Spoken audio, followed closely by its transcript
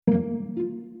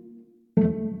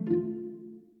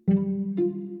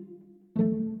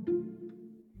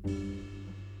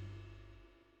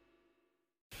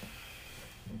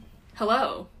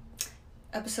Hello.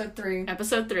 Episode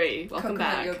 3. Welcome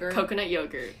back. Yogurt. Coconut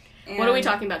yogurt. And what are we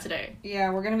talking about today?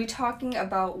 Yeah, we're going to be talking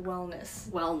about wellness.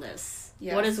 Wellness.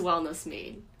 Yes. What does wellness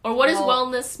mean? Or what does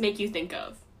wellness make you think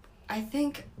of? I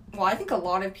think a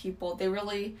lot of people, they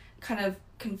really kind of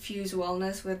confuse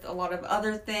wellness with a lot of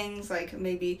other things, like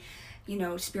maybe,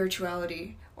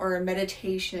 spirituality or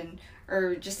meditation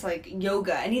or just like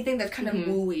yoga, anything that's kind of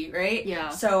woo-y, right? Yeah.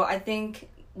 So I think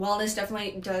wellness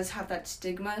definitely does have that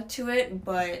stigma to it,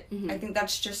 but I think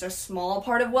that's just a small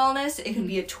part of wellness. It can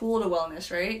be a tool to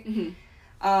wellness, right?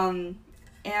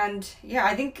 And yeah,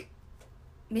 I think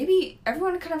maybe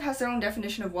everyone kind of has their own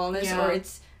definition of wellness, or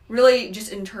it's really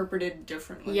just interpreted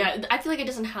differently. Yeah, I feel like it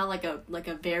doesn't have like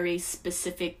a very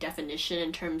specific definition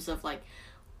in terms of like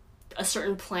a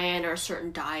certain plan or a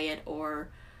certain diet or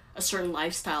a certain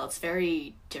lifestyle. It's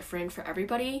very different for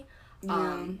everybody.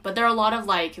 But there are a lot of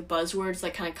like buzzwords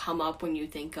that kind of come up when you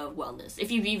think of wellness,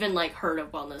 if you've even like heard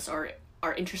of wellness or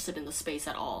are interested in the space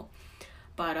at all.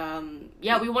 But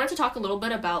we wanted to talk a little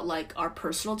bit about like our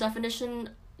personal definitions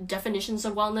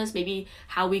of wellness, maybe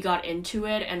how we got into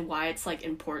it and why it's like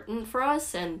important for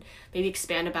us, and maybe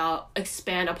expand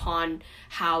upon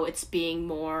how it's being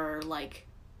more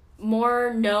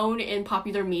known in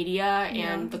popular media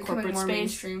and the corporate space.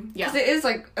 Mainstream. Because it is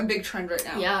like a big trend right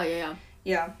now.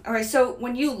 Yeah. Alright, so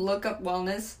when you look up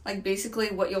wellness, like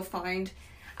basically what you'll find,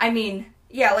 I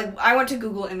went to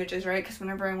Google Images, right? Because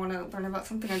whenever I want to learn about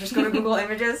something, I just go to Google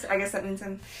Images. I guess that means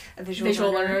I'm a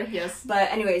visual learner. Yes.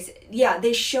 But anyways, yeah,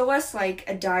 they show us like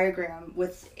a diagram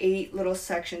with 8 little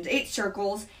sections, 8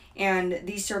 circles, and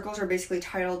these circles are basically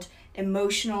titled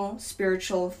emotional,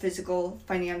 spiritual, physical,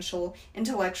 financial,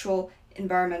 intellectual,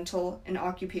 environmental, and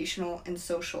occupational, and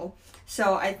social.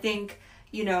 So I think,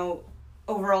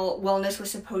 overall wellness was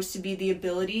supposed to be the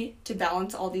ability to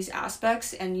balance all these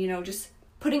aspects and, just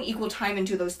putting equal time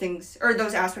into those things or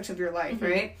those aspects of your life,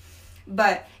 right?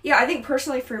 But yeah, I think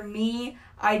personally for me,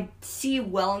 I see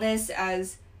wellness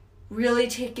as really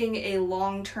taking a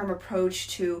long-term approach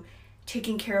to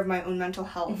taking care of my own mental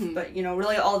health, but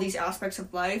really all these aspects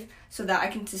of life so that I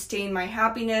can sustain my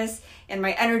happiness and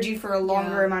my energy for a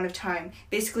longer amount of time,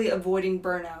 basically avoiding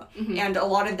burnout. And a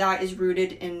lot of that is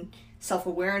rooted in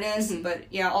self-awareness, but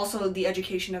also the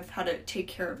education of how to take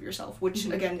care of yourself, which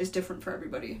again is different for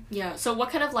everybody. Yeah, so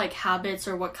what kind of like habits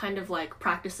or what kind of like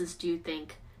practices do you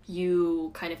think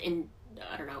you kind of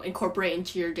incorporate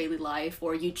into your daily life,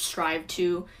 or you strive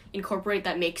to incorporate,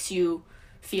 that makes you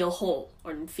feel whole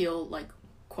or feel like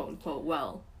quote unquote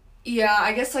well? Yeah,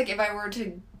 I guess like if I were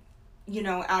to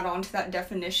add on to that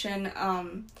definition,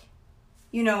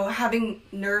 having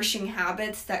nourishing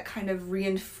habits that kind of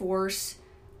reinforce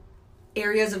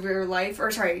areas of your life,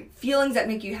 feelings that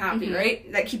make you happy,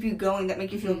 right? That keep you going, that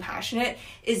make you feel passionate,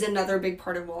 is another big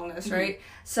part of wellness, right?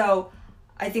 So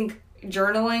I think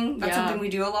journaling, that's something we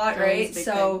do a lot, right?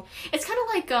 So it's kind of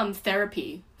like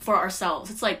therapy for ourselves.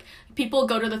 It's like people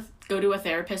go to a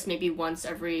therapist maybe once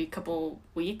every couple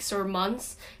weeks or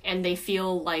months, and they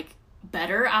feel like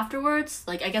better afterwards.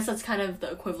 Like I guess that's kind of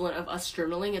the equivalent of us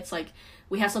journaling. It's like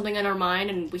we have something in our mind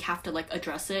and we have to like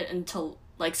address it until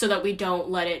like so that we don't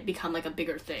let it become like a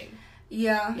bigger thing.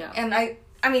 Yeah. And I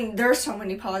mean, there are so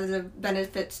many positive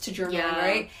benefits to journaling,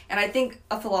 right? And I think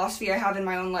a philosophy I have in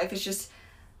my own life is just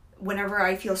whenever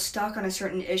I feel stuck on a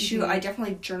certain issue, I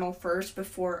definitely journal first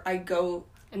before I go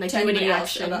and like to do any anybody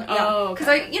action. Else because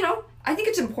I think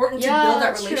it's important to build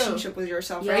that relationship with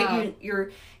yourself, right? You're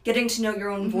getting to know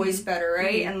your own voice better,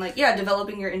 right? And like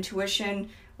developing your intuition,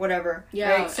 whatever.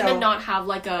 Right? So, and then not have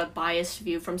like a biased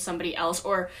view from somebody else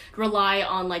or rely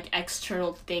on like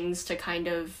external things to kind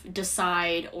of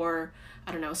decide or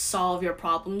solve your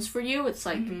problems for you. It's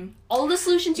like all the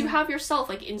solutions you have yourself,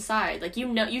 like inside, like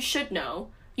you should know,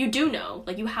 you do know,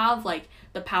 like you have like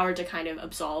the power to kind of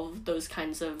absolve those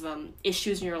kinds of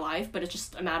issues in your life, but it's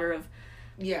just a matter of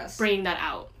bringing that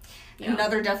out.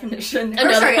 Another definition,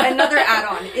 another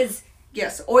add-on is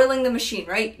oiling the machine,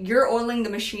 right? You're oiling the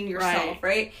machine yourself,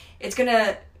 right?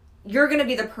 You're gonna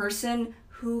be the person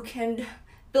who can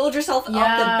build yourself up the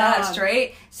best,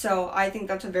 right? So I think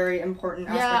that's a very important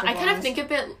aspect of wellness. I kind of think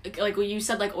of it like when you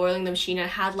said like oiling the machine, I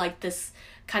had like this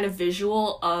kind of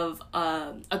visual of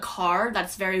a car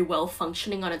that's very well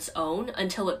functioning on its own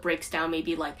until it breaks down,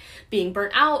 maybe like being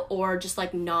burnt out or just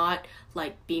like not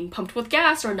like being pumped with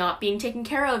gas or not being taken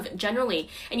care of generally.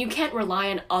 And you can't rely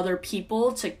on other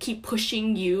people to keep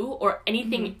pushing you or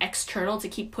anything external to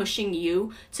keep pushing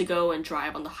you to go and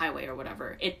drive on the highway or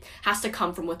whatever. It has to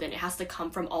come from within. It has to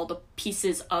come from all the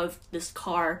pieces of this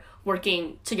car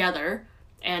working together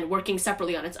and working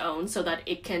separately on its own so that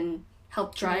it can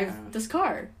help drive this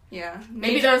car. Yeah.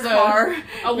 Maybe Major there's car.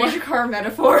 a Major car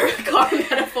metaphor. car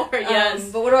metaphor, yes.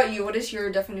 But what about you? What is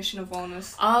your definition of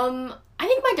wellness? I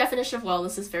think my definition of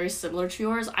wellness is very similar to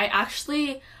yours.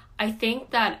 I think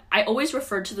that I always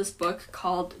refer to this book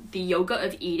called The Yoga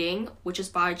of Eating, which is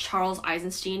by Charles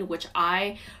Eisenstein, which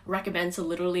I recommend to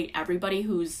literally everybody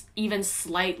who's even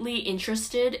slightly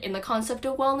interested in the concept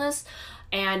of wellness,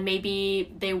 and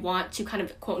maybe they want to kind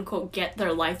of quote unquote get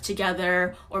their life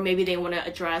together, or maybe they want to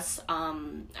address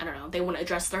they want to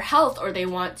address their health, or they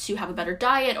want to have a better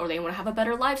diet, or they want to have a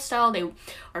better lifestyle,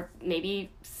 or maybe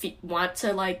want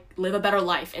to like live a better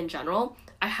life in general.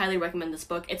 I highly recommend this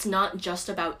book. It's not just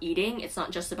about eating, it's not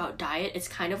just about diet, it's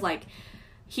kind of like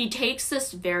he takes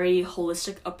this very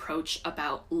holistic approach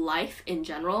about life in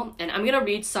general. And I'm gonna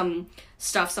read some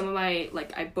stuff, some of my,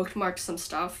 like, I bookmarked some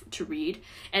stuff to read.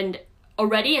 And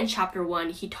already in chapter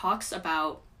 1, he talks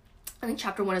about, I think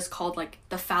chapter 1 is called, like,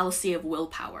 the fallacy of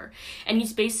willpower. And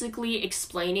he's basically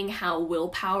explaining how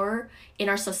willpower in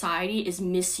our society is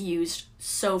misused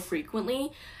so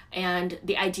frequently. And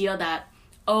the idea that,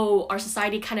 our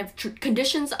society kind of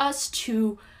conditions us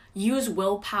to use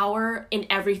willpower in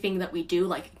everything that we do.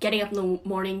 Like, getting up in the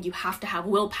morning, you have to have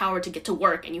willpower to get to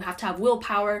work, and you have to have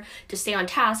willpower to stay on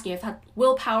task, and you have to have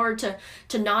willpower to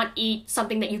not eat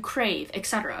something that you crave,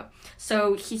 etc.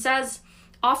 So he says,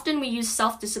 often we use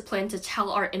self-discipline to tell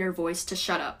our inner voice to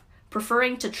shut up,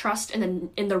 preferring to trust in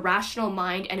the rational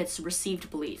mind and its received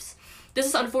beliefs. This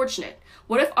is unfortunate.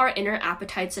 What if our inner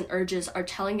appetites and urges are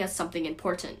telling us something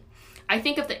important? I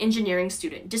think of the engineering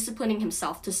student disciplining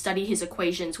himself to study his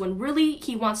equations when really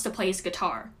he wants to play his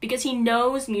guitar, because he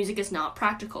knows music is not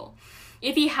practical.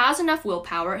 If he has enough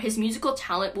willpower, his musical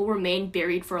talent will remain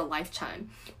buried for a lifetime,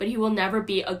 but he will never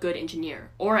be a good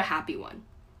engineer, or a happy one.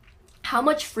 How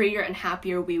much freer and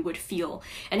happier we would feel,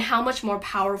 and how much more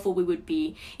powerful we would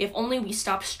be if only we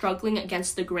stopped struggling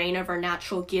against the grain of our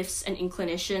natural gifts and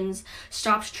inclinations,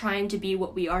 stopped trying to be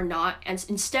what we are not, and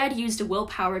instead used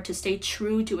willpower to stay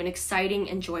true to an exciting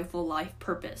and joyful life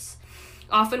purpose.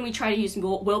 Often we try to use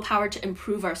willpower to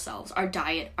improve ourselves, our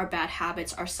diet, our bad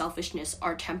habits, our selfishness,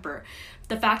 our temper.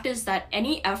 The fact is that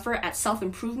any effort at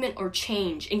self-improvement or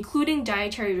change, including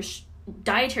dietary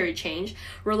change,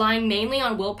 relying mainly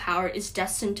on willpower, is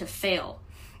destined to fail.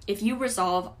 If you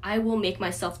resolve, I will make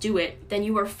myself do it, then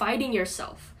you are fighting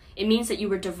yourself. It means that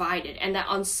you are divided, and that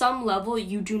on some level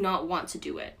you do not want to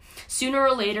do it. Sooner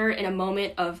or later, in a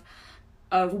moment of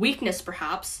weakness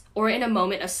perhaps, or in a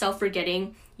moment of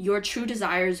self-forgetting, your true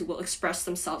desires will express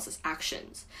themselves as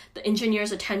actions. The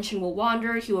engineer's attention will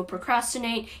wander, he will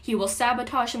procrastinate, he will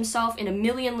sabotage himself in a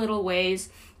million little ways.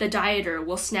 The dieter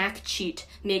will snack, cheat,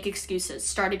 make excuses,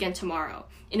 start again tomorrow.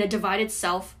 In a divided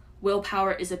self,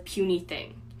 willpower is a puny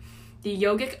thing. The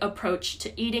yogic approach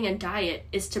to eating and diet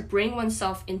is to bring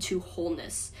oneself into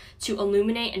wholeness, to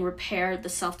illuminate and repair the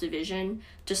self-division,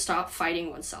 to stop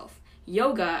fighting oneself.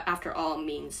 Yoga, after all,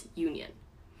 means union.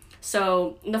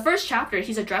 So in the first chapter,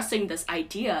 he's addressing this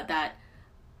idea that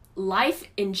life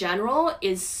in general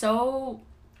is so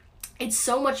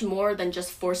much more than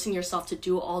just forcing yourself to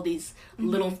do all these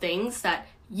little things that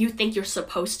you think you're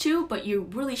supposed to, but you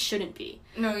really shouldn't be.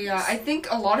 No, yeah. I think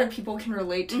a lot of people can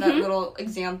relate to that little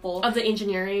example. Of the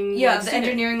engineering. Yeah, the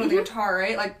engineering with the guitar,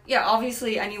 right? Like, yeah,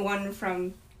 obviously anyone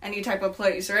from any type of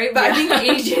place, right? But I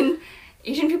think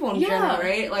Asian people in general,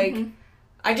 right? Like,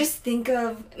 I just think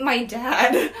of my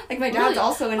dad. Like, my dad's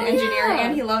also an engineer,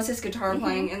 and he loves his guitar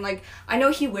playing. And, like, I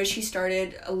know he wished he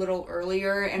started a little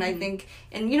earlier. And I think,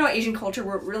 and, Asian culture,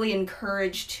 we're really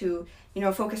encouraged to,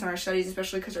 focus on our studies,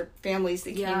 especially because our families,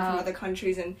 they came from other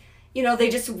countries. And, they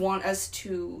just want us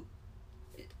to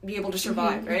be able to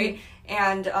survive, right?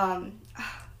 And,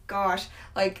 gosh,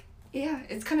 like, yeah,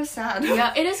 it's kind of sad.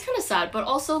 Yeah, it is kind of sad. But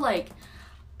also, like,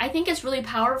 I think it's really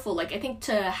powerful. Like, I think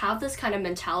to have this kind of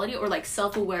mentality or, like,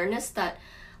 self-awareness that,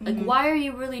 like, why are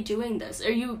you really doing this?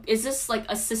 Is this, like,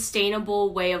 a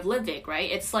sustainable way of living, right?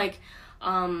 It's like,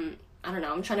 I don't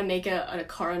know, I'm trying to make a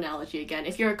car analogy again.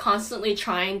 If you're constantly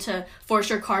trying to force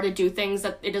your car to do things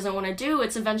that it doesn't want to do,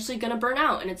 it's eventually going to burn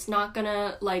out, and it's not going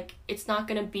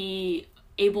to be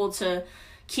able to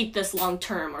keep this long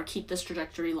term or keep this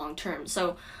trajectory long term.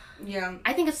 So, yeah,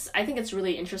 I think it's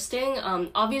really interesting.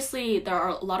 Obviously, there are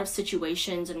a lot of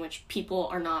situations in which people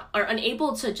are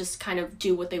unable to just kind of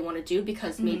do what they want to do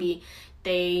because maybe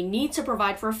they need to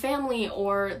provide for a family,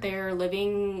 or they're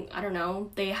living, I don't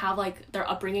know, they have, like, their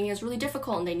upbringing is really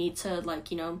difficult and they need to, like,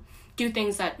 do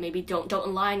things that maybe don't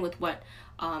align with what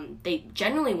they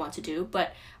genuinely want to do.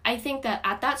 But I think that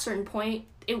at that certain point,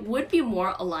 it would be more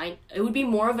of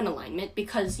an alignment,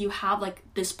 because you have, like,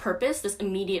 this purpose, this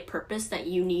immediate purpose that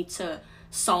you need to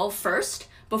solve first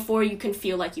before you can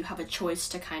feel like you have a choice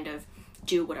to kind of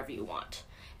do whatever you want.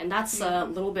 And that's a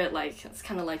little bit like, it's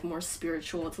kind of like more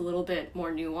spiritual. It's a little bit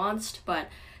more nuanced, but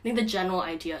I think the general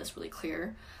idea is really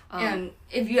clear. And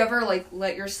if you ever, like,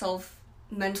 let yourself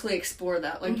mentally explore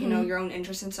that, like, you know, your own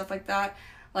interests and stuff like that,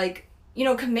 like, you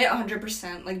know, commit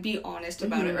 100%, like, be honest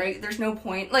about it, right? There's no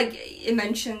point, like, it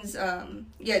mentions, that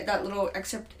little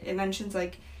excerpt, it mentions,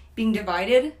 like, being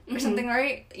divided or something,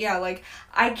 right? Yeah, like,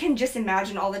 I can just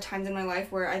imagine all the times in my life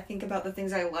where I think about the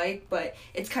things I like, but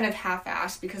it's kind of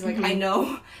half-assed because, like, I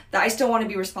know that I still want to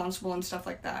be responsible and stuff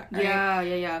like that, right?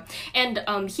 Yeah.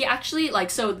 And he actually, like,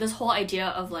 so this whole idea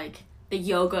of, like, the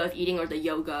yoga of eating or the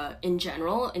yoga in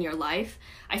general in your life,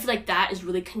 I feel like that is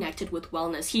really connected with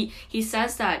wellness. He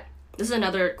says that, this is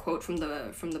another quote from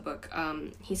the book.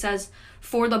 He says,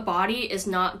 "For the body is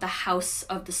not the house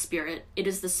of the spirit, it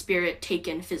is the spirit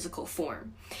taken physical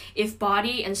form. If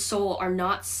body and soul are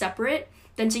not separate,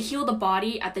 then to heal the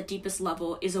body at the deepest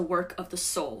level is a work of the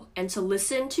soul, and to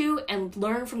listen to and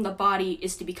learn from the body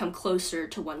is to become closer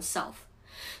to oneself."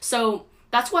 So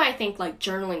that's why I think, like,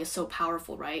 journaling is so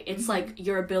powerful, right? It's like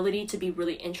your ability to be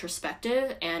really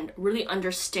introspective and really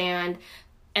understand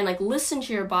and, like, listen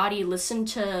to your body, listen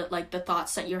to, like, the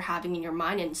thoughts that you're having in your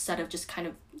mind instead of just kind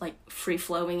of, like,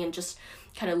 free-flowing and just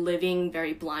kind of living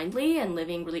very blindly and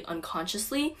living really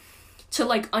unconsciously. To,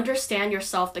 like, understand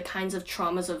yourself, the kinds of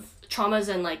traumas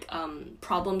and, like,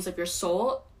 problems of your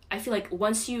soul. I feel like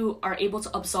once you are able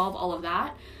to absolve all of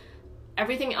that,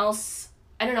 everything else,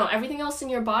 I don't know, everything else in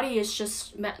your body is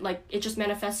just, like, it just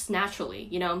manifests naturally,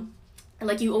 you know? And,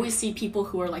 like, you always see people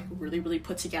who are, like, really, really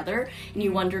put together, and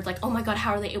you wonder, like, oh my god,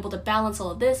 how are they able to balance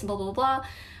all of this, and blah, blah, blah,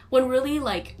 when really,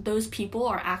 like, those people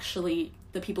are actually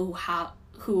the people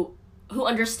who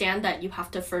understand that you have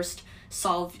to first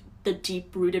solve the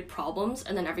deep-rooted problems,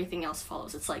 and then everything else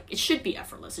follows. It's, like, it should be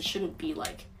effortless. It shouldn't be,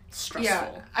 like, stressful.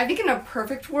 Yeah, I think in a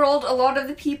perfect world, a lot of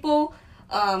the people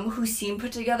who seem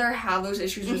put together have those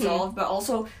issues resolved, but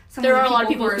also there are a lot of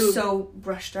people who are so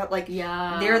brushed up, like,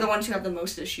 they're the ones who have the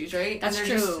most issues, right? That's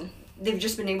true. They've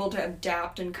just been able to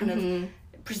adapt and kind of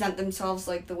present themselves,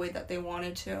 like, the way that they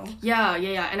wanted to. Yeah,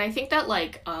 and I think that,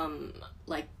 like,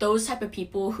 those type of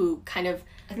people who kind of...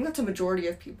 I think that's a majority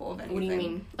of people, if anything. What do you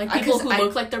mean? Like, people who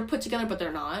look like they're put together, but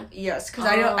they're not? Yes, because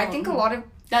I think a lot of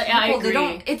people, I agree. They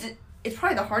don't... It's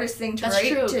probably the hardest thing to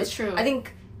write. That's true. I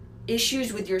think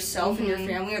issues with yourself and your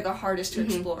family are the hardest to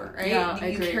explore, right? Yeah, I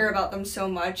agree. You care about them so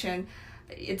much, and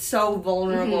it's so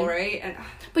vulnerable, right? And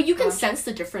but you can sense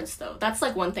the difference, though. That's,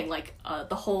 like, one thing, like,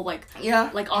 the whole, like,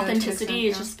 authenticity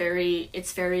is just very,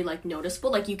 it's very, like,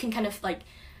 noticeable. Like, you can kind of, like,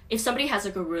 if somebody has,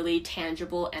 like, a really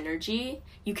tangible energy,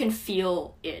 you can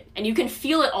feel it. And you can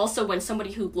feel it also when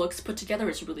somebody who looks put together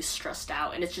is really stressed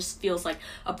out, and it just feels like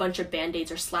a bunch of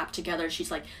band-aids are slapped together. She's,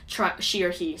 like, she or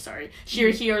he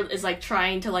is, like,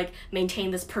 trying to, like,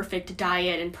 maintain this perfect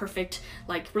diet and perfect,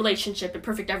 like, relationship and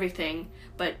perfect everything.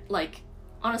 But, like,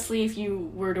 honestly, if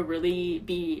you were to really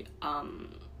be,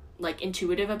 like,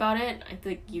 intuitive about it, I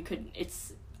think you could,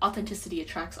 it's, authenticity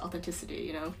attracts authenticity,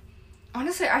 you know?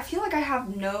 Honestly, I feel like I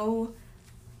have no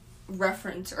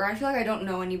reference, or I feel like I don't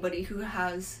know anybody who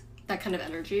has that kind of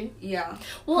energy. Yeah.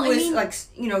 Well, who is, like,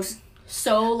 you know,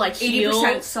 so, like,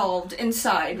 80% solved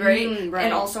inside, right? Right.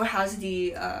 And also has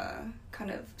the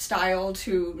kind of style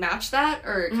to match that,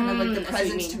 or kind of, like, the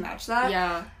presence to match that.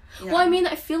 Yeah. Well, I mean,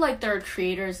 I feel like there are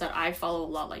creators that I follow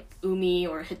a lot, like Umi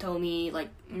or Hitomi, like,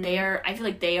 I feel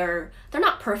like they're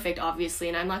not perfect, obviously,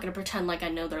 and I'm not gonna pretend like I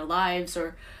know their lives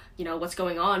or, you know, what's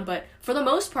going on, but for the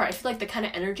most part, I feel like the kind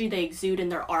of energy they exude in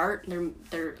their art,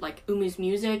 their like, Umi's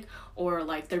music, or,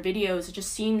 like, their videos,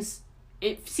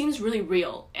 it seems really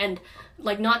real, and,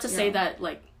 like, not to say that,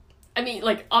 like, I mean,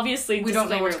 like, obviously, we don't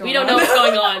know what's going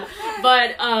on,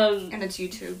 but, and it's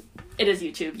YouTube. It is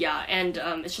YouTube, yeah, and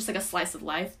it's just, like, a slice of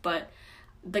life, but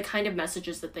the kind of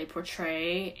messages that they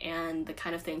portray and the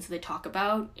kind of things that they talk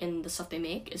about in the stuff they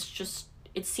make, it's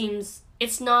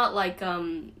not like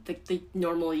the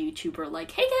normal YouTuber,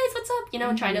 like, hey guys, what's up, you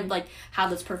know, trying to, like, have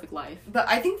this perfect life. But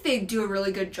I think they do a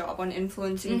really good job on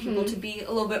influencing people to be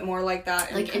a little bit more like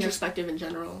that, and like, introspective in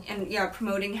general, and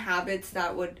promoting habits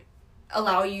that would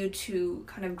allow you to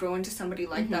kind of grow into somebody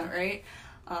like that, right?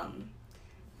 But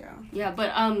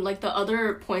like, the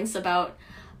other points about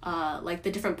like, the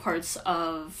different parts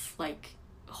of, like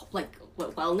what,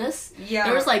 wellness,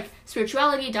 there was, like,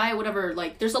 spirituality, diet, whatever,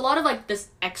 like, there's a lot of, like, this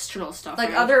external stuff, like,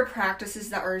 right? other practices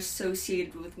that are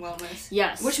associated with wellness,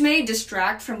 yes, which may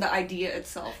distract from the idea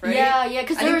itself, right?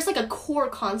 Because there's, like, a core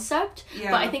concept,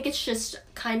 but I think it's just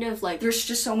kind of, like, there's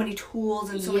just so many tools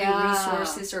and so many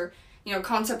resources, or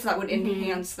concepts that would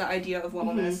enhance the idea of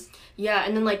wellness. Yeah,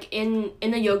 and then like in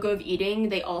the Yoga of Eating,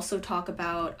 they also talk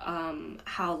about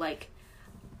how like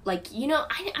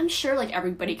I'm sure like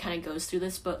everybody kind of goes through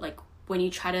this, but like when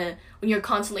you're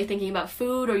constantly thinking about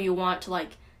food, or you want to like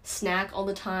snack all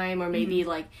the time, or maybe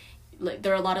like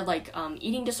there are a lot of like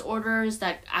eating disorders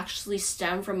that actually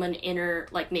stem from an inner,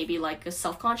 like maybe like a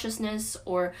self-consciousness,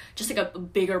 or just like a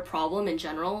bigger problem in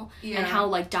general. And how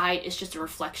like diet is just a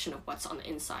reflection of what's on the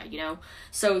inside,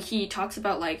 so he talks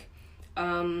about like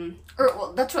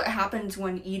that's what happens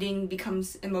when eating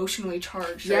becomes emotionally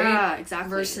charged, right? Yeah,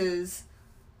 exactly.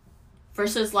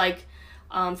 Versus like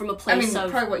from a place of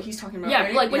probably what he's talking about. Yeah,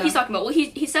 right? like what he's talking about. Well,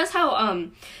 he says how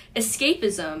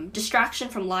escapism, distraction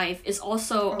from life, is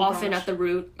also often at the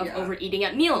root of overeating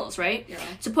at meals, right? Yeah.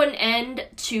 To put an end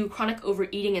to chronic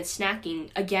overeating and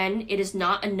snacking, again, it is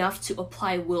not enough to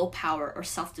apply willpower or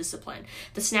self-discipline.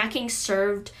 The snacking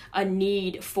served a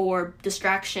need for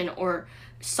distraction or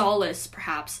solace,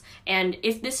 perhaps, and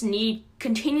if this need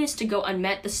continues to go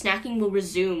unmet, the snacking will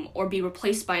resume or be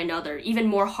replaced by another, even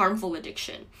more harmful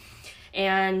addiction.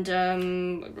 And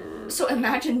so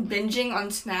imagine binging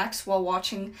on snacks while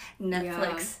watching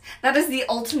Netflix. That is the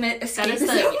ultimate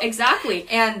escapism. Exactly.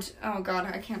 And oh god,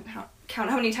 I can't count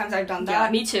how many times I've done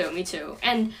that. Yeah, me too.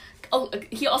 And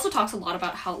he also talks a lot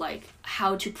about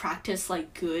how to practice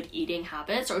like good eating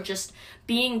habits, or just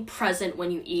being present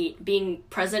when you eat, being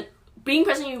present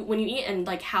when you eat, and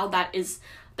like how that is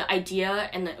the idea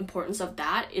and the importance of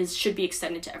that should be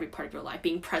extended to every part of your life.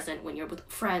 Being present when you're with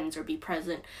friends, or be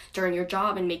present during your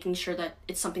job, and making sure that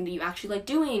it's something that you actually like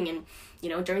doing, and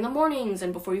during the mornings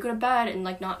and before you go to bed, and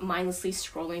like not mindlessly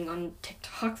scrolling on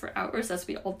TikTok for hours as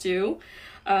we all do.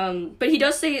 But he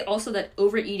does say also that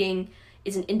overeating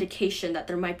is an indication that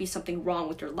there might be something wrong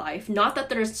with your life, not that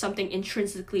there is something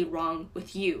intrinsically wrong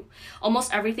with you.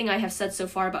 Almost everything I have said so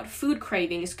far about food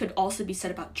cravings could also be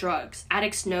said about drugs.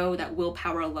 Addicts know that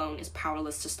willpower alone is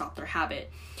powerless to stop their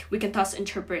habit. We can thus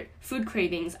interpret food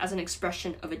cravings as an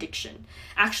expression of addiction.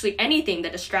 Actually, anything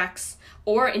that distracts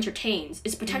or entertains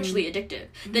is potentially addictive.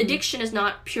 The addiction is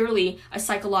not purely a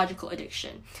psychological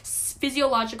addiction.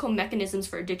 Physiological mechanisms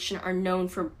for addiction are known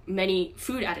for many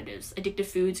food additives, addictive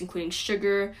foods including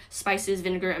sugar, spices,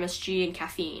 vinegar, MSG, and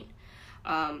caffeine.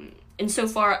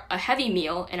 Insofar, a heavy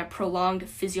meal and a prolonged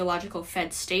physiological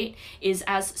fed state is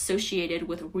as associated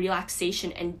with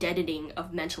relaxation and deadening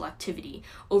of mental activity.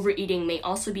 Overeating may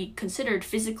also be considered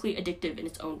physically addictive in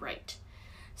its own right.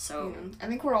 So I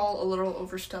think we're all a little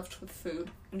overstuffed with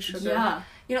food and sugar.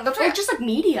 Yeah. That's why just like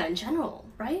media in general,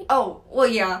 right? Oh, well,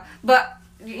 yeah. But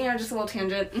just a little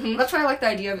tangent. That's why I like the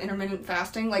idea of intermittent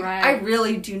fasting. Like, I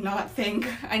really do not think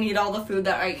I need all the food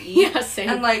that I eat. Yeah, same.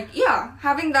 And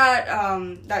having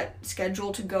that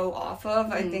schedule to go off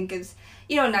of, I think is,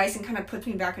 nice, and kind of puts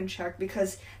me back in check,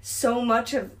 because so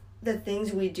much of the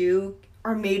things we do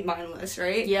are made mindless,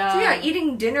 right? Yeah. So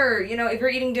eating dinner, if you're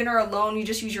eating dinner alone, you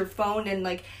just use your phone,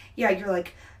 and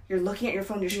you're looking at your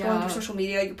phone, you're scrolling through social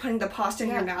media, you're putting the pasta in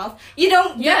your mouth. You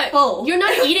don't get full. You're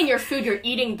not eating your food, you're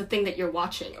eating the thing that you're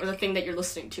watching, or the thing that you're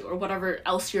listening to, or whatever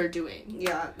else you're doing.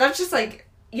 Yeah, that's just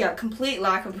complete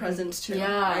lack of presence too,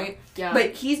 right? Yeah.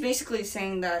 But he's basically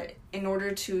saying that in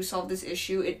order to solve this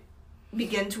issue, it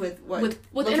begins with what?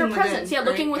 With inner presence, right?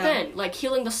 Looking within. Like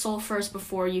healing the soul first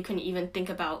before you can even think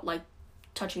about like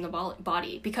touching the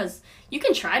body, because you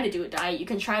can try to do a diet, you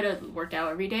can try to work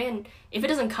out every day, and if it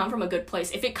doesn't come from a good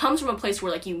place, if it comes from a place where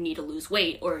like you need to lose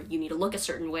weight, or you need to look a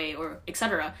certain way, or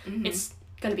etc., it's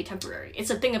gonna be temporary. It's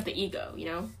a thing of the ego,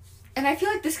 And I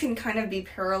feel like this can kind of be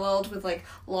paralleled with like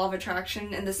law of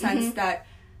attraction, in the sense that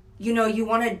you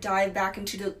want to dive back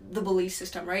into the belief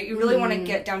system, right? You really want to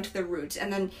get down to the roots.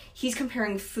 And then he's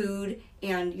comparing food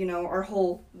and, our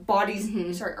whole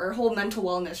bodies, our whole mental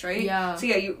wellness, right? Yeah. So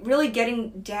you're really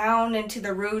getting down into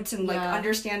the roots and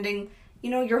understanding,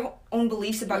 your own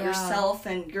beliefs about yourself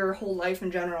and your whole life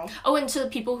in general. Oh, and to the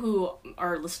people who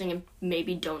are listening and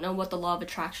maybe don't know what the law of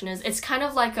attraction is, it's kind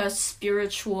of like a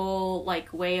spiritual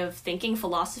like way of thinking,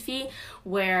 philosophy,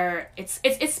 where it's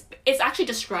actually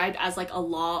described as like a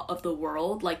law of the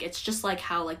world. Like it's just like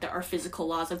how like there are physical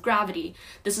laws of gravity.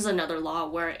 This is another law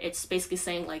where it's basically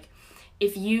saying like,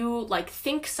 if you like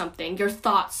think something, your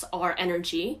thoughts are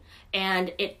energy,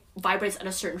 and it vibrates at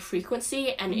a certain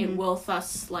frequency, and it will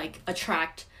thus like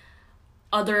attract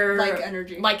other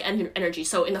energy,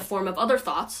 so in the form of other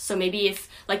thoughts. So maybe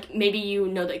maybe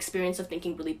the experience of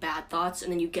thinking really bad thoughts,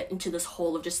 and then you get into this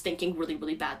hole of just thinking really,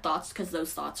 really bad thoughts, because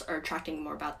those thoughts are attracting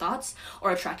more bad thoughts,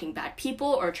 or attracting bad people,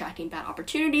 or attracting bad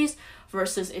opportunities,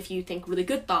 versus if you think really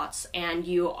good thoughts and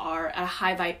you are at a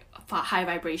high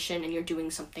vibration, and you're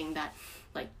doing something that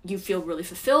like you feel really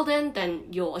fulfilled in, then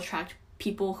you'll attract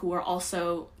people who are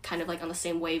also kind of like on the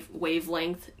same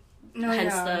wavelength,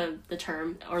 hence the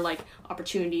term, or like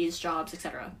opportunities, jobs,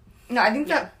 etc. No, I think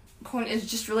that point is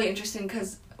just really interesting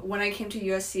because when I came to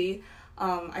USC,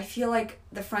 I feel like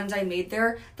the friends I made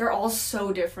there, they're all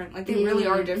so different. Like, they really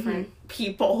are different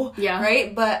people,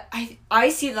 right? But I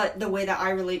see that the way that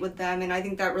I relate with them, and I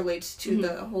think that relates to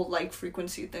the whole, like,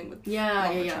 frequency thing with law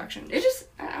of attraction. It just,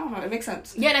 I don't know, it makes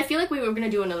sense. Yeah, and I feel like we were going to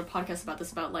do another podcast about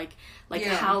this, about, like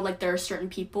how, like, there are certain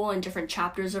people in different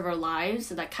chapters of our lives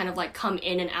that kind of, like, come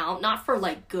in and out, not for,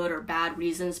 like, good or bad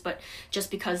reasons, but just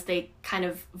because they kind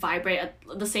of vibrate at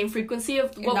the same frequency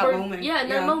of what in that moment. Yeah, in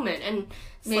that moment. And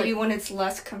maybe when it's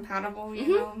less compatible, you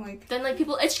know, like... Then, like,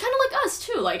 people... It's kind of like us,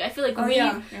 too. Like, I feel like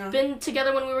we've been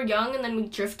together when we were young, and then we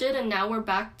drifted, and now we're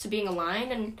back to being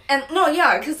aligned, and...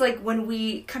 because, like, when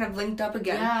we kind of linked up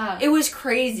again, it was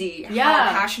crazy how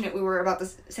passionate we were about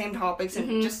the same topics,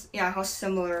 and just, how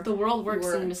similar the world works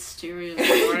in mysterious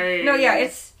ways. No,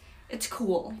 it's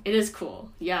cool. It is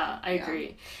cool. Yeah, I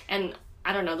agree. And,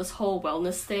 I don't know, this whole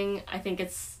wellness thing, I think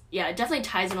it's... Yeah, it definitely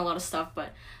ties in a lot of stuff,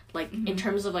 but... Like, in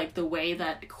terms of, like, the way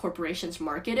that corporations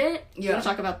market it. You want to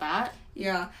talk about that?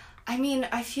 Yeah. I mean,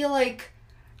 I feel like...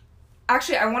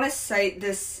 Actually, I want to cite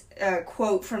this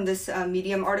quote from this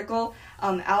Medium article.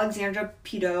 Alexandra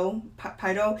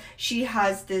Pido, she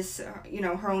has this,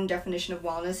 her own definition of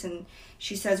wellness, and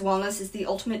she says, wellness is the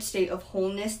ultimate state of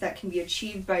wholeness that can be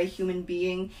achieved by a human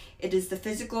being. It is the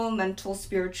physical, mental,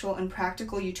 spiritual, and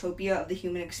practical utopia of the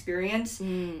human experience.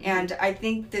 And I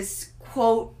think this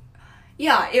quote...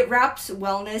 Yeah, it wraps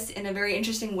wellness in a very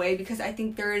interesting way because I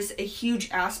think there is a huge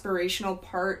aspirational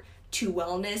part to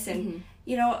wellness and,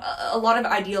 a lot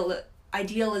of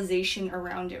idealization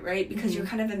around it, right? Because you're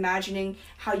kind of imagining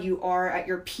how you are at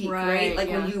your peak, right? Like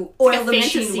when you oil the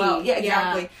machine well. Yeah,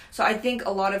 exactly. So I think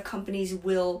a lot of companies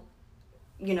will,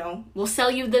 will sell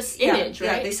you this image,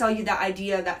 right? Yeah, they sell you that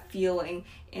idea, that feeling.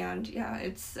 And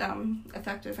it's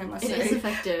effective, I must say. It is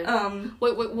effective.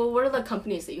 What are the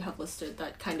companies that you have listed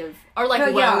that kind of are like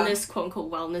wellness, quote unquote,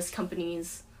 wellness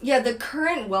companies? Yeah, the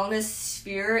current wellness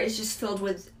sphere is just filled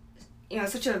with,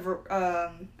 such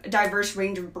a diverse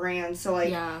range of brands. So,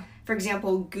 like, for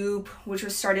example, Goop, which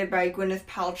was started by Gwyneth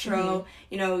Paltrow.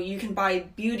 You can buy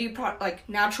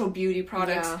natural beauty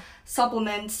products,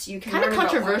 supplements. You can kind of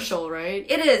controversial, right?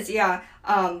 It is, yeah.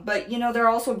 But there are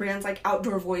also brands like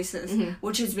Outdoor Voices,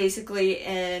 which is basically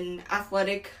an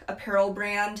athletic apparel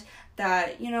brand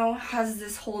that has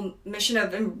this whole mission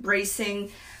of embracing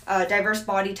diverse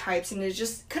body types, and it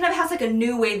just kind of has like a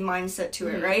new wave mindset to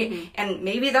it, right? And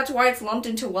maybe that's why it's lumped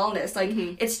into wellness. Like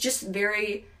it's just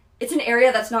it's an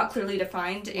area that's not clearly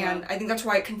defined, and I think that's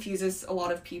why it confuses a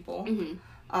lot of people.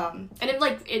 And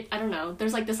I don't know,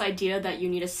 there's like this idea that you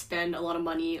need to spend a lot of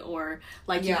money, or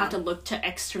like you have to look to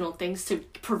external things to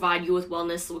provide you with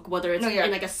wellness, whether it's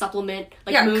in like a supplement,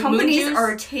 like companies Moon Juice,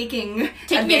 are taking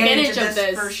advantage of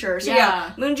this for sure.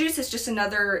 So Moon Juice is just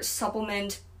another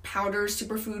supplement powder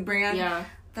superfood brand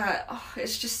that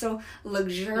it's just so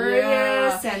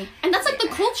luxurious and that's like the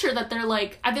culture that they're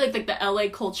like. I feel like the LA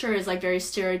culture is like very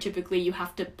stereotypically you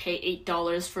have to pay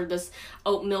 $8 for this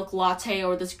oat milk latte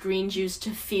or this green juice to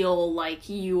feel like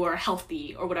you are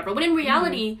healthy or whatever, but in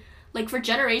reality like for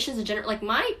generations and like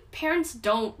my parents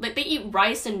don't, like, they eat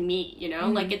rice and meat,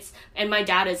 like it's, and my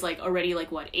dad is like already like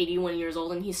 81 years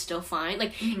old and he's still fine.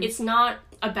 Like it's not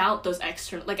about those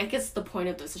external, like I guess the point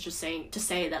of this is just to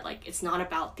say that like it's not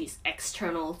about these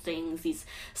external things, these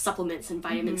supplements and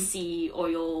vitamin C,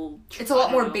 oil. It's a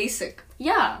lot more basic.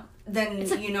 Yeah. Than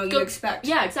you expect.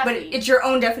 Yeah, exactly. But it's your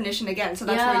own definition again, so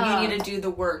that's where you need to do the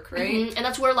work, right? And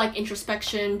that's where like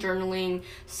introspection, journaling,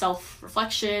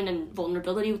 self-reflection, and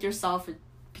vulnerability with yourself, it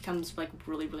becomes like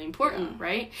really, really important,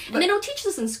 right? And they don't teach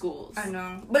this in schools. I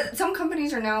know, but some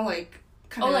companies are now like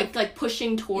kind of like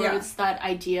pushing towards that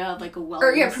idea of like a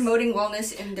wellness, or promoting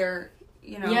wellness in their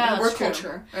work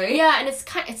culture, right? Yeah, and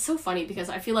it's so funny because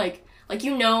I feel like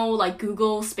like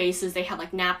Google Spaces, they have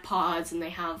like nap pods, and they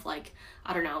have like,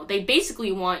 I don't know, they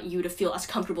basically want you to feel as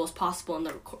comfortable as possible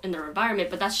in their environment,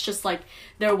 but that's just like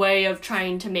their way of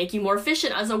trying to make you more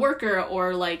efficient as a worker,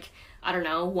 or like, I don't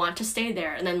know, want to stay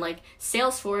there. And then like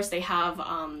Salesforce, they have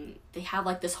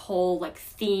like this whole like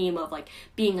theme of like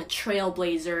being a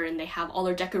trailblazer, and they have all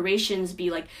their decorations be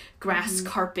like grass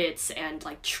carpets and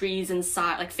like trees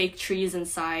inside, like fake trees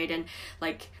inside, and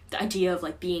like the idea of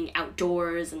like being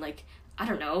outdoors, and like, I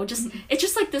don't know, just it's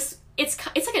just like this. It's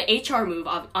like an HR move,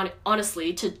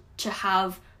 honestly, to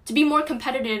be more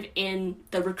competitive in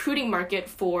the recruiting market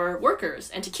for workers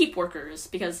and to keep workers,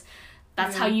 because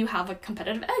that's how you have a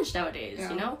competitive edge nowadays,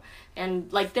 you know?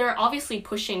 And, like, they're obviously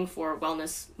pushing for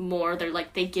wellness more. They're,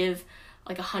 like, they give,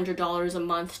 like, $100 a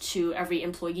month to every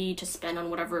employee to spend on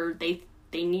whatever they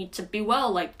need to be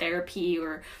well, like therapy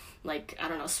or, like, I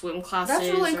don't know, swim classes.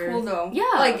 That's really cool, though. Yeah.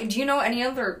 Like, do you know any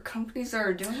other companies that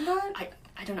are doing that?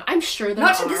 I don't know. I'm sure there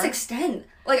Not are. to this extent.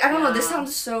 Like, I don't know. This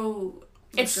sounds so...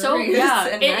 It's so,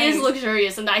 it is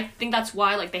luxurious, and I think that's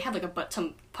why, like, they have, like, a butt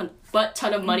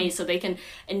ton of money, so they can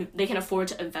afford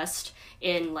to invest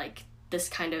in, like, this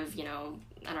kind of, you know,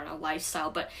 I don't know,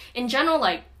 lifestyle. But in general,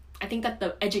 like, I think that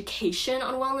the education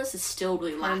on wellness is still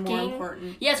really lacking. More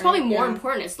important. Yeah, it's probably more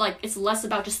important. It's like, it's less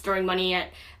about just throwing money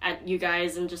at you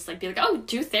guys and just, like, be like, oh,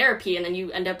 do therapy, and then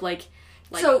you end up, like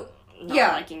so,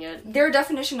 not liking it. Their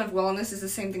definition of wellness is the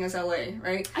same thing as LA,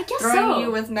 right? I guess Throwing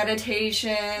you with meditation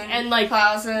and, like,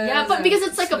 classes. Yeah, but because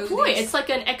it's like smoothies. a ploy. It's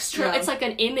like an extra, it's like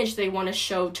an image they want to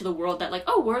show to the world that, like,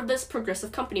 oh, we're this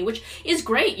progressive company, which is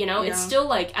great, you know? It's still,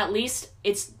 like, at least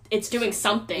it's doing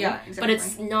something. Yeah, exactly. But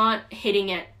it's not hitting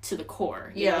it to the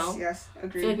core, you know? Yes, agreed.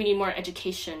 I feel like we need more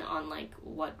education on, like,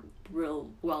 what real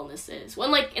wellness is.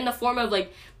 When, like, in the form of,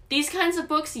 like, these kinds of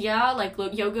books, like,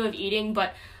 Yoga of Eating,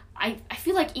 but I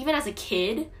feel like even as a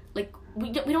kid, like, we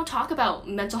don't talk about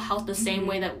mental health the same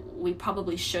way that we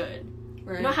probably should.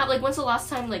 Right. You know how, like, when's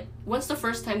the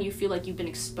first time you feel like you've been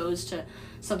exposed to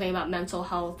something about mental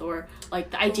health or, like,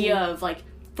 the idea of, like,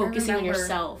 focusing on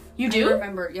yourself? You do? I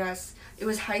remember, yes. It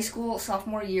was high school,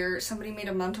 sophomore year. Somebody made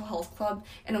a mental health club,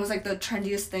 and it was, like, the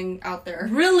trendiest thing out there.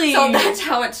 Really? So that's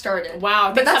how it started.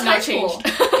 Wow, but that's not changed.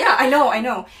 Yeah, I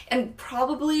know. And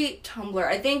probably Tumblr.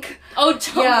 I think... Oh,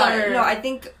 Tumblr. Yeah, no, I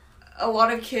think a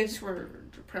lot of kids were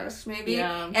depressed, maybe.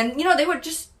 Yeah. And, you know, they would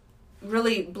just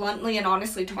really bluntly and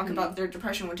honestly talk about their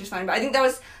depression, which is fine. But I think that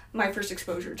was my first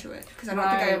exposure to it. Because I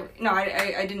don't think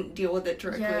I didn't deal with it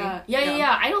directly.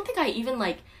 Yeah. I don't think I even,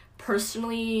 like,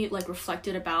 personally, like,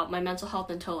 reflected about my mental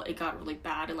health until it got really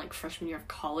bad in, like, freshman year of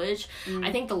college.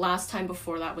 I think the last time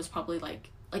before that was probably, like,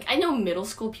 I know middle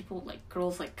school people, like,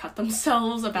 girls, like, cut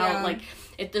themselves about, like,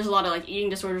 if there's a lot of, like, eating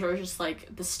disorders or just,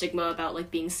 like, the stigma about,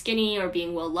 like, being skinny or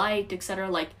being well-liked, etc.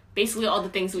 Like, basically all the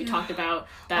things we talked about.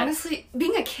 That honestly,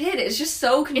 being a kid is just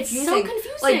so confusing. It's so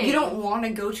confusing. Like, you don't want to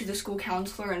go to the school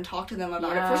counselor and talk to them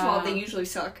about it. First of all, they usually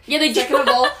suck. Yeah, they do. Second of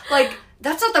all, like,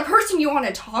 that's not the person you want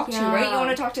to talk to, right? You want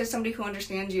to talk to somebody who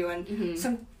understands you, and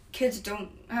some kids don't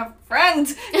have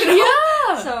friends, you know?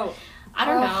 Yeah! So... I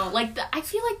don't know. Like, I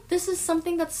feel like this is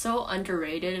something that's so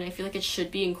underrated, and I feel like it should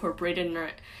be incorporated in our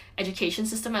education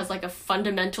system as, like, a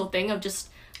fundamental thing of just,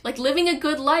 like, living a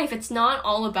good life. It's not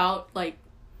all about, like,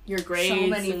 your grades. So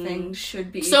many things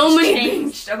should be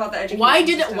changed about the education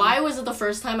system. Why was it the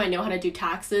first time I know how to do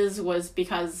taxes was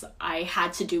because I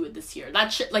had to do it this year.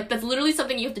 That shit, like, that's literally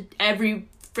something you have to, every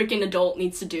freaking adult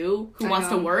needs to do who wants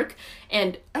to work,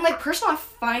 and like personal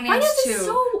finance too, is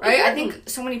so right? important. I think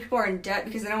so many people are in debt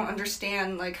because they don't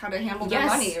understand, like, how to handle their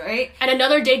money, right? And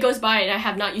another day goes by and I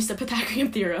have not used the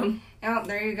Pythagorean theorem. Oh,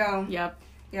 there you go. Yep.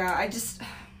 Yeah,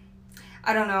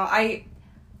 I don't know.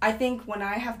 I think when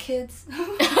I have kids,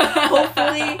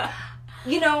 hopefully,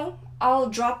 you know, I'll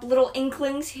drop little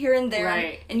inklings here and there,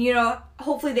 right? And, you know,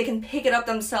 hopefully they can pick it up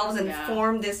themselves and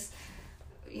form this,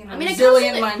 you know,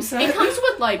 resilient mindset. It comes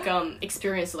with, like,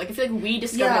 experience. Like, I feel like we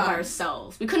discovered it by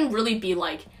ourselves. We couldn't really be,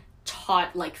 like,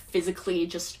 taught, like, physically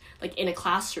just, like, in a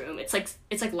classroom. It's like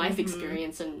life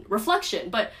experience and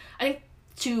reflection. But I think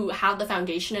to have the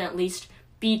foundation and at least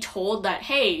be told that,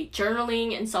 hey,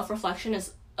 journaling and self-reflection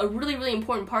is a really, really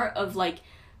important part of, like,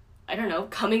 I don't know,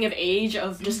 coming of age,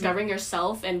 of discovering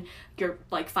yourself and your,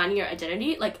 like, finding your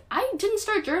identity. Like, I didn't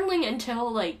start journaling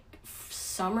until, like,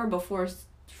 summer before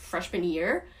freshman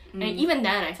year, and even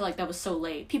then I feel like that was so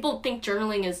late. People think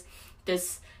journaling is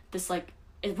this like,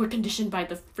 we're conditioned by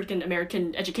the freaking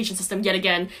American education system yet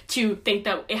again to think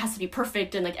that it has to be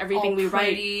perfect and, like, everything we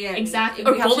write exactly,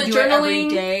 or bullet journaling every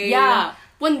day.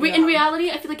 When in reality,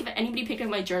 I feel like if anybody picked up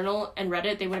my journal and read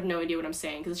it, they would have no idea what I'm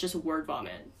saying because it's just word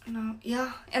vomit. No,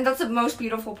 yeah, and that's the most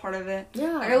beautiful part of it.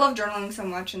 Yeah, like, I love journaling so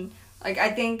much, and, like,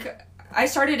 I think I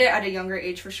started it at a younger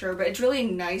age for sure, but it's really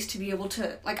nice to be able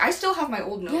to, like, I still have my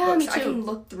old notebooks. Me too. I can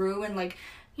look through and, like,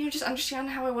 you know, just understand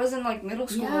how I was in, like, middle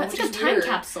school. Yeah, it's like a time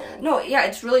capsule. No, yeah,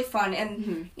 it's really fun,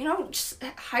 and, you know, just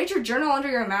hide your journal under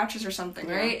your mattress or something,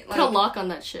 right? Put a lock on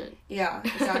that shit. Yeah,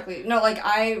 exactly. No, like,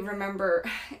 I remember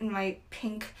in my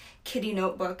pink kitty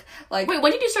notebook, like... Wait,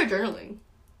 when did you start journaling?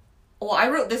 Well, I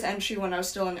wrote this entry when I was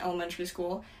still in elementary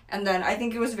school, and then I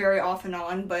think it was very off and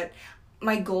on, but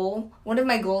one of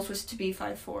my goals was to be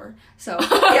 5'4", so,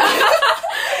 yeah.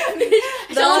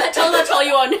 Tell that tall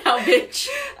you are now, bitch.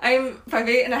 I'm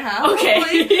 5'8.5", okay.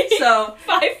 hopefully, so...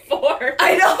 5'4".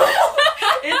 I know!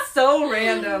 It's so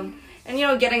random.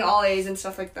 And, getting all A's and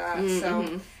stuff like that.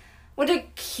 So, what a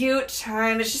cute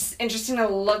time. It's just interesting to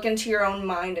look into your own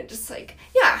mind and just,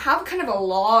 have kind of a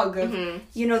log of,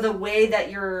 the way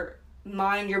that your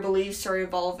mind, your beliefs are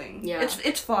evolving. Yeah.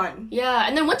 It's fun. Yeah,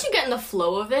 and then once you get in the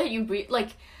flow of it,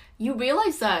 you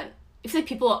realize that if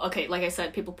people, like I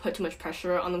said, people put too much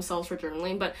pressure on themselves for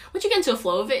journaling, but once you get into a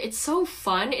flow of it, it's so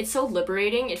fun, it's so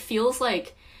liberating, it feels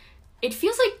like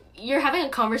you're having a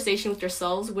conversation with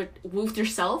yourself,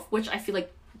 which I feel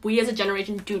like we as a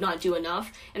generation do not do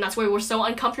enough, and that's why we're so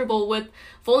uncomfortable with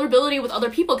vulnerability with other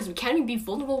people, because we can't even be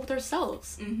vulnerable with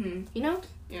ourselves.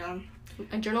 Yeah.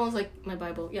 A journal is like my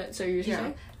Bible. Yeah, so you're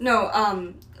saying?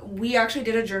 No, we actually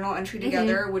did a journal entry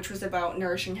together, which was about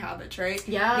nourishing habits, right?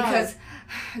 Yeah. Because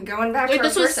going back to our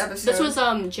first episode... This was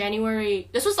on January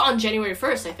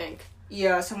 1st, I think.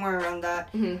 Yeah, somewhere around that.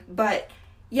 But,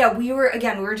 yeah, we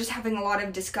were just having a lot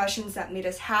of discussions that made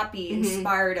us happy,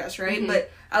 inspired us, right? But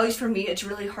at least for me, it's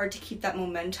really hard to keep that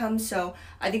momentum. So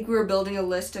I think we were building a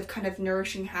list of kind of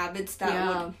nourishing habits that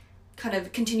would kind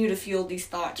of continue to fuel these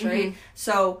thoughts, right?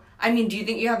 So, I mean, do you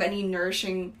think you have any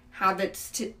nourishing habits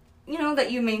to,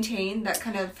 that you maintain that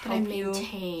kind of help you?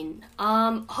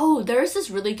 There's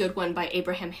this really good one by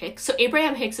Abraham Hicks. So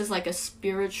Abraham Hicks is like a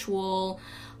spiritual,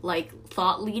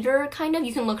 thought leader, kind of.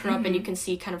 You can look her up and you can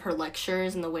see kind of her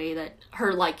lectures and the way that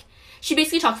she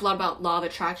basically talks a lot about law of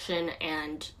attraction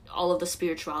and all of the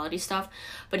spirituality stuff.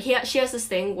 But she has this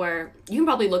thing where, you can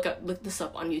probably look this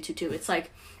up on YouTube too. It's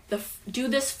like, do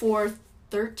this for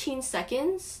 13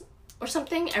 seconds or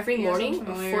something every morning,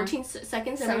 or 14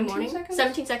 seconds every morning.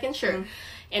 17 seconds, sure.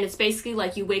 And it's basically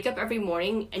like you wake up every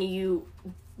morning and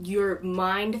your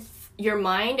mind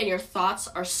and your thoughts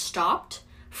are stopped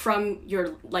from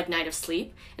your night of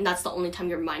sleep, and that's the only time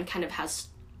your mind kind of has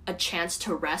a chance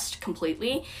to rest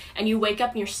completely, and you wake up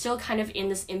and you're still kind of in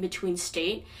this in-between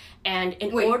state. And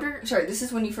sorry, this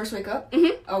is when you first wake up?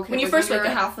 Okay. When you first wake up,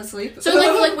 half asleep. So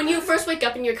when you first wake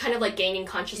up and you're kind of gaining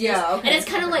consciousness. Yeah, okay. And it's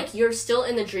kind of like you're still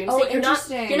in the dream state.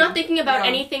 You're not thinking about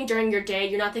anything during your day.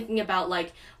 You're not thinking about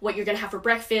what you're gonna have for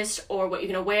breakfast or what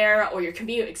you're gonna wear or your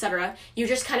commute, etc. You're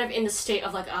just kind of in the state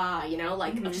of of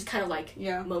just kind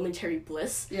of momentary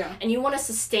bliss. Yeah. And you want to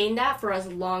sustain that for as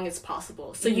long as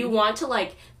possible. So you want to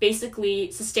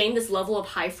basically sustain this level of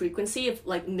high frequency of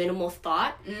minimal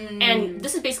thought. And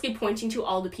this is basically pointing to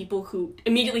all the people who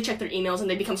immediately check their emails and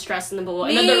they become stressed and then blah, blah,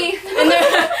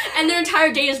 and their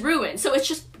entire day is ruined. So it's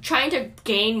just trying to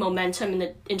gain momentum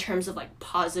in terms of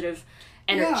positive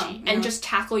energy and just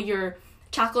tackle your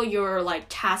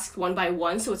tasks one by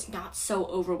one, so it's not so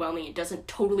overwhelming. It doesn't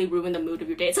totally ruin the mood of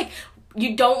your day. It's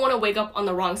you don't want to wake up on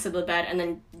the wrong side of the bed and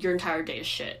then your entire day is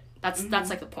shit. That's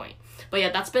the point. But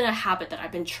yeah, that's been a habit that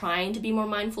I've been trying to be more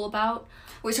mindful about.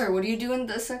 Wait, sorry, what do you do in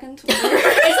the second?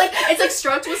 it's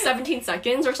starts with 17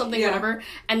 seconds or something, whatever,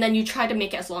 and then you try to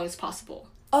make it as long as possible.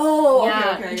 Oh,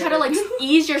 yeah. Okay. You try to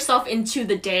ease yourself into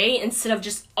the day instead of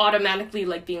just automatically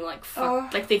being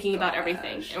fuck, thinking about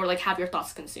everything or have your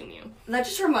thoughts consume you. That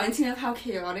just reminds me of how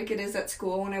chaotic it is at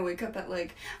school when I wake up at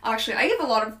actually I give a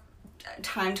lot of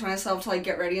time to myself to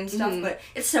get ready and stuff, but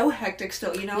it's so hectic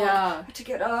still, I have to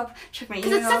get up, check my email.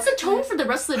 Because it sets the tone for the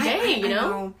rest of the day, I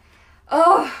know.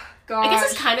 Oh gosh. I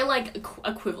guess it's kind of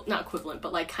not equivalent,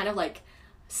 but kind of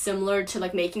similar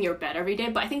to making your bed every day,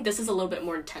 but I think this is a little bit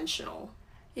more intentional.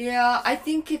 Yeah, I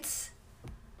think it's...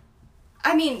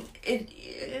 I mean,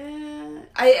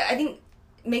 I think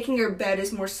making your bed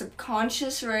is more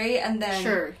subconscious, right? And then...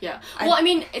 Sure, yeah. I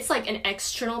mean, it's an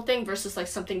external thing versus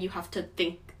something you have to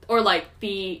think or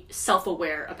be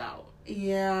self-aware about.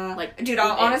 Yeah. Dude,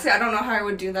 honestly, I don't know how I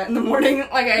would do that in the morning.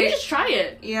 Maybe just try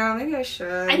it. Yeah, maybe I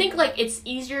should. I think it's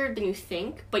easier than you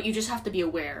think, but you just have to be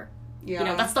aware.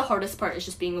 Yeah. That's the hardest part, is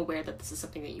just being aware that this is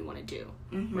something that you want to do,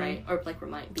 right? Or being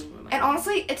reminded. And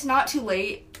honestly, it's not too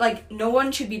late. No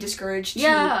one should be discouraged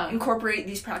to incorporate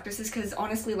these practices, because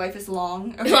honestly, life is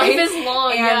long. Okay? Life is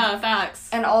long, facts.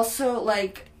 And also,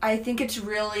 I think it's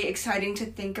really exciting to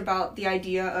think about the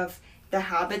idea of the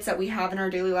habits that we have in our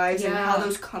daily lives and how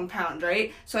those compound,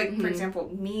 right? So, for example,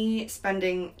 me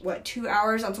spending, 2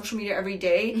 hours on social media every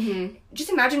day, just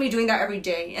imagine me doing that every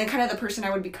day, and kind of the person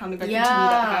I would become if I continue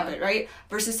that habit, right?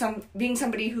 Versus being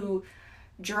somebody who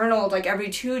journaled, every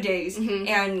 2 days,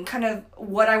 and kind of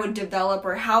what I would develop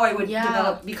or how I would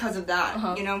develop because of that,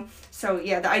 So,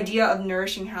 yeah, the idea of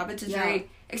nourishing habits is very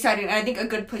exciting, and I think a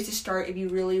good place to start if you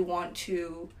really want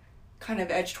to kind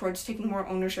of edge towards taking more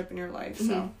ownership in your life,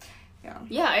 so...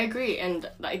 Yeah, I agree, and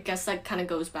I guess that kind of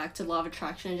goes back to law of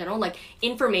attraction in general.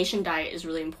 Information diet is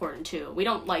really important too. We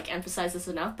don't emphasize this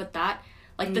enough, but that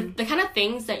Like, the kind of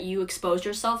things that you expose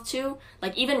yourself to,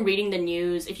 like, even reading the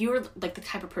news, if you were, like, the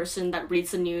type of person that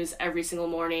reads the news every single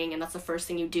morning, and that's the first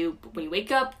thing you do when you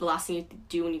wake up, the last thing you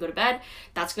do when you go to bed,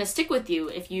 that's going to stick with you.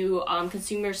 If you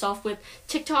consume yourself with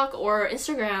TikTok or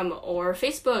Instagram or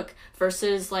Facebook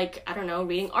versus, like, I don't know,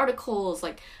 reading articles,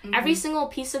 like, every single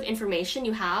piece of information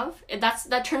you have,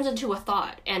 that turns into a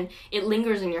thought, and it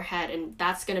lingers in your head, and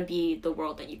that's going to be the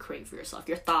world that you create for yourself.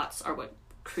 Your thoughts are what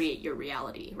create your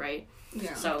reality, right?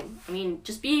 Yeah. So, I mean,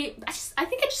 I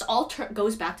think it just all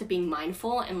goes back to being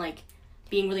mindful and, like,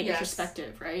 being really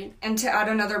introspective, right? And to add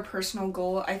another personal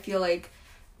goal, I feel like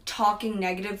talking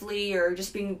negatively or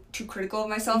just being too critical of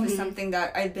myself is something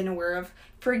that I've been aware of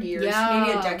for years,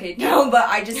 maybe a decade now, but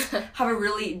I just have a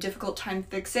really difficult time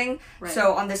fixing. Right.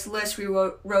 So on this list, we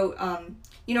wrote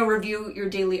review your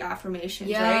daily affirmations,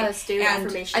 right? Yes, daily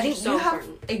affirmations. I think so you have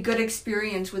important. a good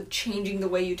experience with changing the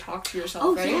way you talk to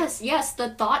yourself, right? Oh, yes. The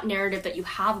thought narrative that you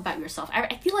have about yourself.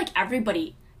 I feel like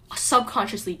everybody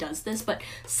subconsciously does this, but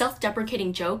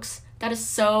self-deprecating jokes, that is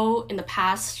so in the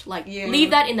past. Like,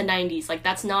 leave that in the 90s. Like,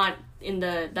 that's not in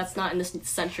this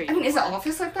century anymore. I mean, is The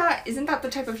Office like that? Isn't that the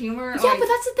type of humor? Yeah, but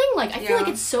that's the thing. Like, I feel like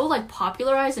it's so, like,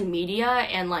 popularized in media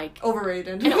and, like...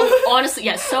 overrated. And honestly,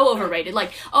 so overrated.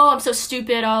 Like, oh, I'm so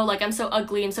stupid. Oh, like, I'm so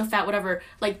ugly. I'm so fat, whatever.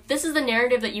 Like, this is the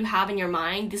narrative that you have in your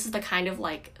mind. This is the kind of,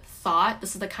 like, thought.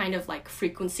 This is the kind of, like,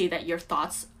 frequency that your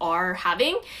thoughts are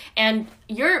having. And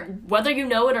whether you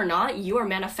know it or not, you are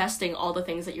manifesting all the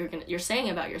things that you're saying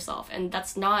about yourself. And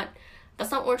that's not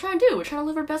what we're trying to do. We're trying to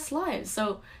live our best lives.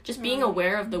 So just being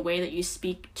aware of the way that you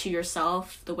speak to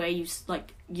yourself, the way you,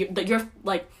 like, you're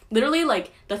like, literally,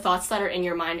 like, the thoughts that are in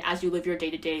your mind as you live your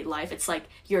day-to-day life. It's like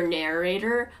your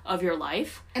narrator of your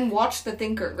life. And watch the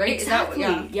thinker, right? Exactly. Is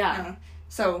that, yeah.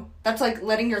 So that's like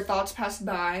letting your thoughts pass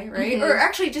by, right? Or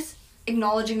actually just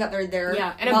acknowledging that they're there.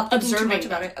 Yeah, and not observing too much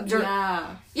about it.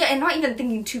 Yeah, and not even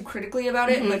thinking too critically about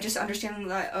it, but just understanding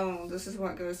that, oh, this is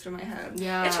what goes through my head.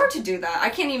 Yeah. It's hard to do that. I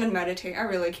can't even meditate. I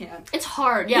really can't. It's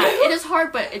hard. Yeah, it is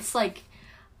hard, but it's like,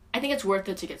 I think it's worth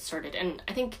it to get started. And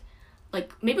I think,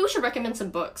 like, maybe we should recommend some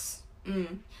books.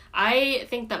 I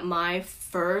think that my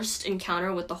first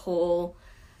encounter with the whole...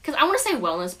 Because I want to say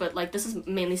wellness, but, like, this is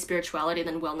mainly spirituality,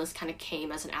 then wellness kind of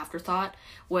came as an afterthought,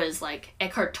 was, like,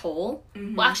 Eckhart Tolle.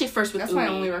 Well, actually, first with That's Umi.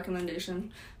 my only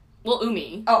recommendation. Well,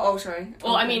 Umi. Oh, sorry.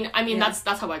 Well, okay. I mean, that's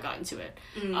how I got into it.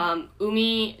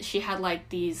 Umi, she had, like,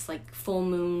 these, like, full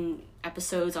moon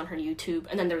episodes on her YouTube,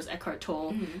 and then there was Eckhart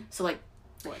Tolle. So, like,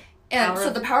 what? And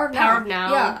so the Power of Now.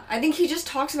 Yeah, I think he just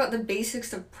talks about the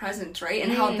basics of presence, right?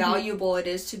 And how valuable it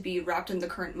is to be wrapped in the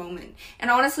current moment. And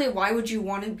honestly, why would you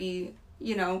want to be...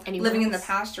 living in the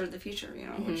past or the future,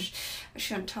 which I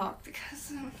shouldn't talk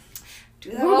because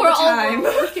do that all the time.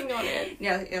 We're working on it.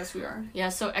 Yes, we are. Yeah,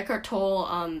 so Eckhart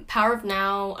Tolle, Power of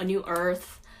Now, A New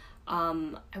Earth. I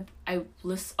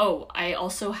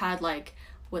also had, like,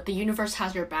 What the Universe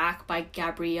Has Your Back by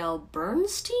Gabrielle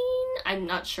Bernstein. I'm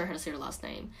not sure how to say her last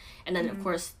name. And then, of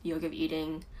course, Yoga of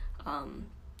Eating.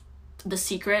 The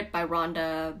Secret by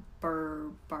Rhonda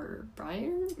Burns.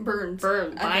 Bhyrnes.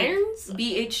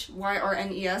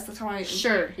 That's how I...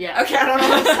 Sure, yeah. Okay, I don't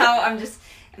know that's how I'm just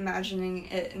imagining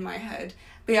it in my head.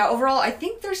 But yeah, overall, I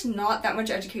think there's not that much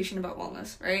education about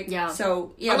wellness, right? Yeah.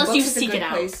 So, yeah, unless books you is seek a good it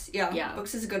place. out. Yeah,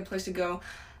 books is a good place to go.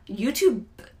 YouTube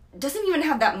doesn't even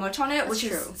have that much on it, which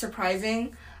is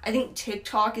surprising. I think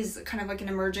TikTok is kind of like an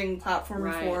emerging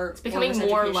platform for it's becoming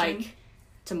more education. like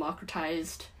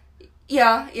democratized.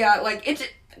 Yeah, like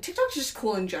TikTok's just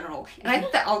cool in general, and I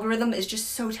think the algorithm is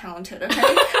just so talented. Okay,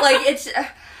 like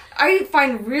I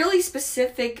find really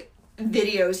specific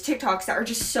videos, TikToks that are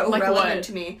just so like relevant what?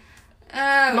 to me.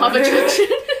 Law of attraction.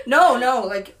 No,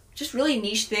 like just really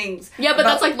niche things. Yeah, but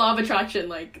that's like law of attraction,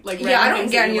 like yeah, I don't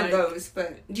get any of those,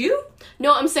 but do you?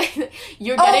 No, I'm saying that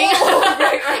you're getting.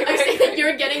 Right. I'm saying that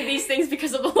you're getting these things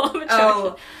because of the law of attraction.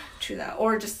 Oh, true that,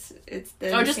 or just it's the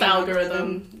just the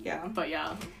algorithm. Yeah, but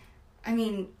yeah. I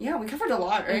mean, yeah, we covered a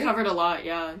lot, right? We covered a lot,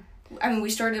 yeah. I mean, we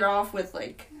started off with,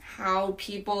 like, how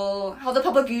the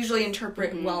public usually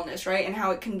interpret wellness, right? And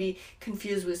how it can be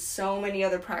confused with so many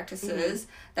other practices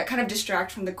that kind of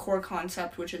distract from the core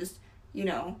concept, which is,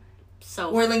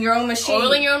 oiling your own machine.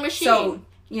 Oiling your own machine. So,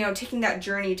 taking that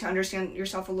journey to understand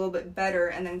yourself a little bit better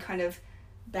and then kind of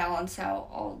balance out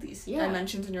all these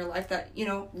dimensions in your life that,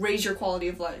 raise your quality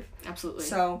of life. Absolutely.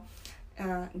 So...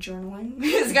 journaling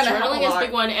is gonna help a lot. Journaling is a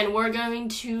big one, and we're going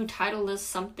to title this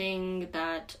something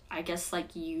that I guess,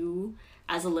 like, you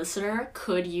as a listener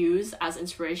could use as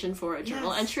inspiration for a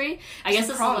journal entry. I guess a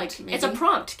this prompt, is maybe. it's a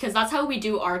prompt, because that's how we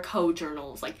do our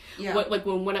co-journals. Like,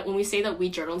 when we say that we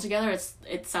journal together,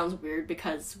 it sounds weird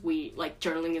because we, like,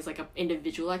 journaling is like an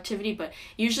individual activity, but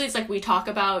usually it's like we talk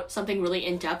about something really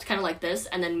in depth, kind of like this,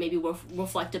 and then maybe we'll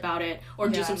reflect about it or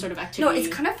do some sort of activity. No,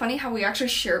 it's kind of funny how we actually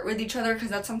share it with each other, because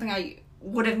that's something I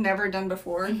would have never done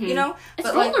before, you know? It's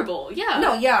vulnerable, yeah.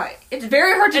 No, yeah. It's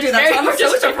very hard to do that, so I'm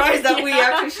so surprised that we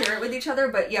actually share it with each other.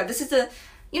 But yeah, this is a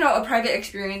private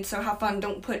experience, so have fun.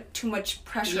 Don't put too much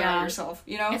pressure on yourself,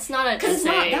 you know? It's not an Because it's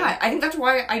not that. I think that's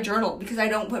why I journal, because I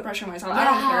don't put pressure on myself. I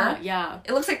don't care. Yeah.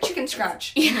 It looks like chicken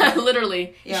scratch. Yeah,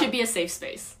 literally. It should be a safe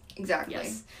space. Exactly.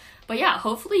 Yes. But yeah,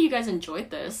 hopefully you guys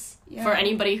enjoyed this. Yeah. For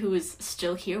anybody who is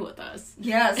still here with us.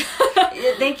 Yes.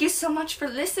 Thank you so much for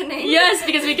listening. Yes,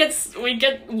 because we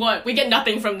get what? We get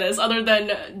nothing from this other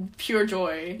than pure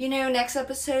joy. You know, next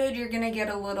episode you're gonna get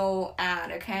a little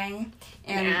ad, okay?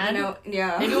 And ad? you know,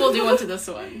 yeah. Maybe we'll do one to this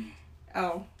one.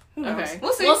 Oh. Who knows? Okay.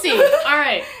 We'll see. We'll see.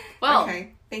 Alright. Well.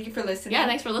 Okay. Thank you for listening. Yeah,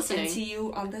 thanks for listening. And see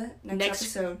you on the next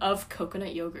episode of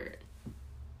Coconut Yogurt.